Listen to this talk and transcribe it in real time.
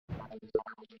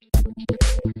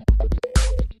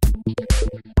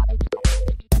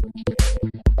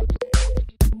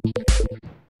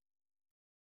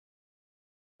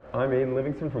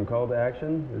Livingston from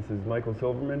Call2Action. This is Michael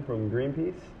Silberman from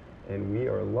Greenpeace, and we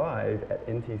are live at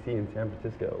NTC in San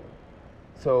Francisco.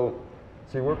 So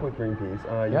you work with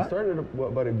Greenpeace. You started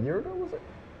about a year ago, was it?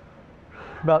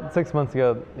 About 6 months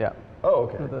ago, yeah. Oh,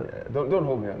 okay. Yeah. Don't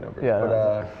hold me on numbers. Yeah.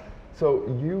 But, so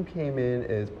you came in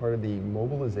as part of the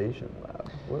Mobilization lab.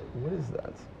 What is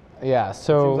that? Yeah.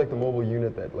 So it seems like the mobile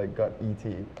unit that got ET.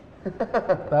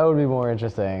 That would be more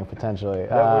interesting potentially.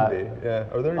 That would be. Yeah.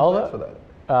 Are there any plans for that?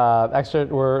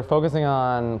 We're focusing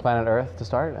on planet Earth to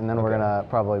start, and then we're gonna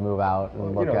probably move out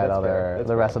and look at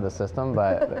the rest of the system.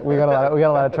 But we got a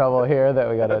lot of trouble here that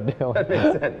we got to deal with.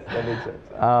 That makes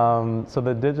sense. So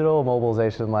the Digital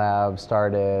Mobilization Lab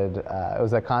started. It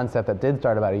was a concept that did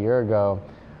start about a year ago.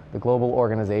 The global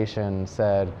organization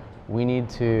said we need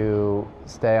to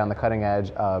stay on the cutting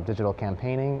edge of digital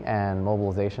campaigning and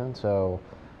mobilization. So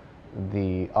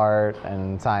the art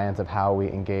and science of how we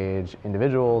engage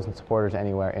individuals and supporters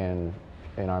anywhere in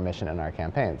our mission and our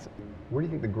campaigns. Where do you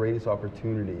think the greatest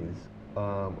opportunities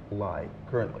lie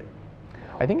currently?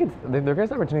 I think the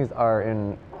greatest opportunities are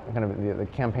in kind of the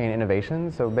campaign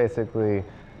innovation. So basically,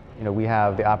 we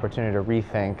have the opportunity to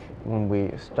rethink when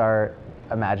we start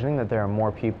imagining that there are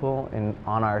more people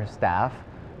on our staff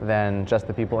than just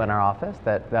the people in our office,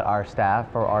 that our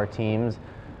staff or our teams,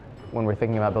 when we're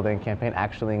thinking about building a campaign,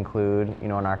 actually include,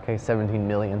 in our case, 17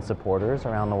 million supporters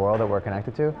around the world that we're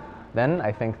connected to, then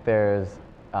I think there's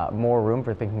more room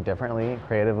for thinking differently,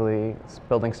 creatively,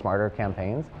 building smarter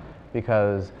campaigns,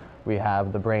 because we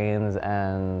have the brains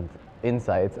and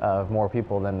insights of more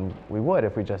people than we would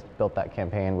if we just built that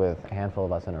campaign with a handful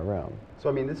of us in a room. So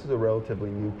I mean, this is a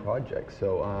relatively new project,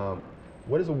 so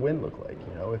what does a win look like?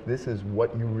 If this is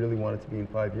what you really want it to be in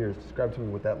 5 years, describe to me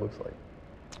what that looks like.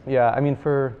 Yeah, I mean,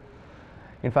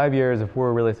 in 5 years, if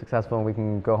we're really successful and we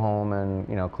can go home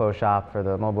and close shop for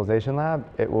the Mobilization Lab,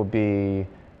 it will be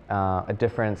a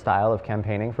different style of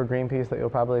campaigning for Greenpeace that you'll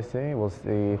probably see. We'll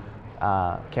see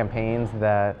campaigns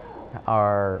that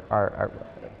are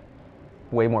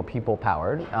way more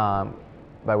people-powered,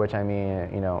 by which I mean,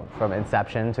 from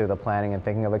inception to the planning and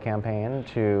thinking of a campaign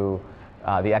to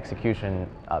the execution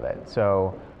of it.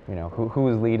 So,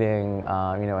 who's leading?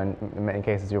 In many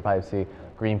cases, you'll probably see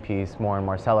Greenpeace more and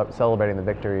more celebrating the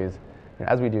victories,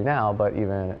 as we do now, but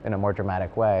even in a more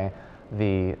dramatic way,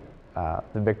 the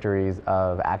victories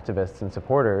of activists and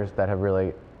supporters that have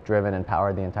really driven and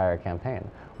powered the entire campaign,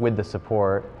 with the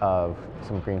support of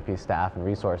some Greenpeace staff and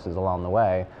resources along the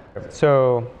way.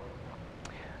 So,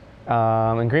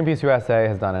 and Greenpeace USA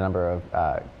has done a number of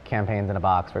campaigns in a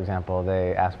box. For example,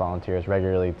 they ask volunteers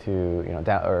regularly to,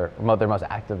 or promote their most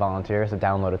active volunteers to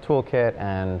download a toolkit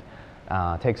and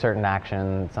take certain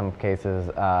action. In some cases,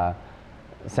 there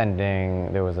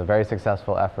was a very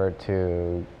successful effort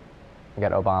to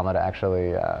get Obama to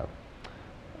actually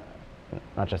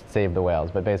not just save the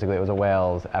whales, but basically it was a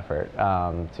whales effort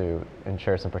to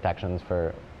ensure some protections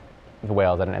for the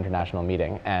whales at an international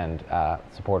meeting, and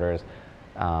supporters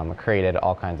created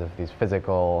all kinds of these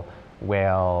physical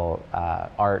whale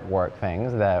artwork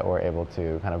things that were able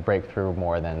to kind of break through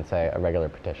more than, say, a regular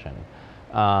petition.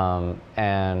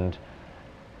 And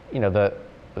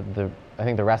I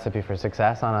think the recipe for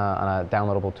success on a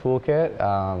downloadable toolkit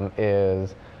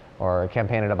or a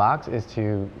campaign in a box, is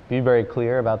to be very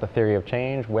clear about the theory of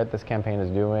change, what this campaign is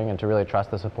doing, and to really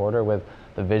trust the supporter with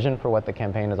the vision for what the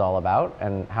campaign is all about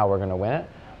and how we're going to win it,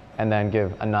 and then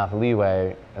give enough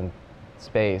leeway and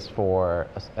space for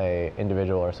a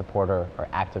individual or supporter or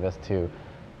activist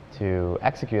to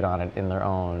execute on it in their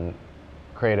own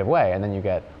creative way, and then you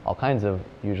get all kinds of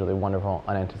usually wonderful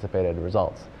unanticipated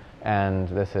results. And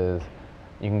you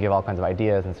can give all kinds of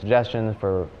ideas and suggestions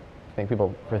for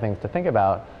things to think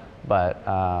about, but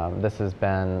this has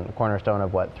been a cornerstone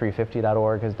of what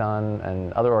 350.org has done,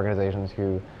 and other organizations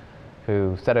who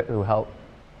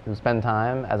spend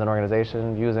time as an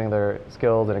organization using their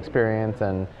skills and experience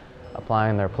and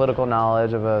applying their political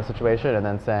knowledge of a situation, and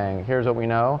then saying, here's what we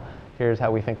know, here's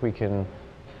how we think we can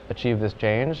achieve this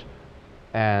change,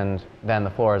 and then the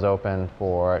floor is open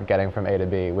for getting from A to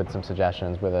B with some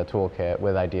suggestions, with a toolkit,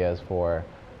 with ideas for,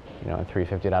 in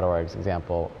 350.org's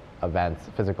example, events,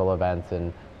 physical events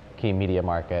in key media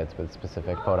markets with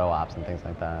specific photo ops and things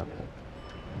like that.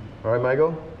 All right,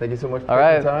 Michael, thank you so much for the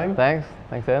taking the time. Thanks,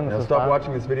 Aiden. Now stop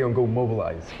watching this video and go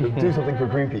mobilize. Do something for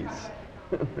Greenpeace.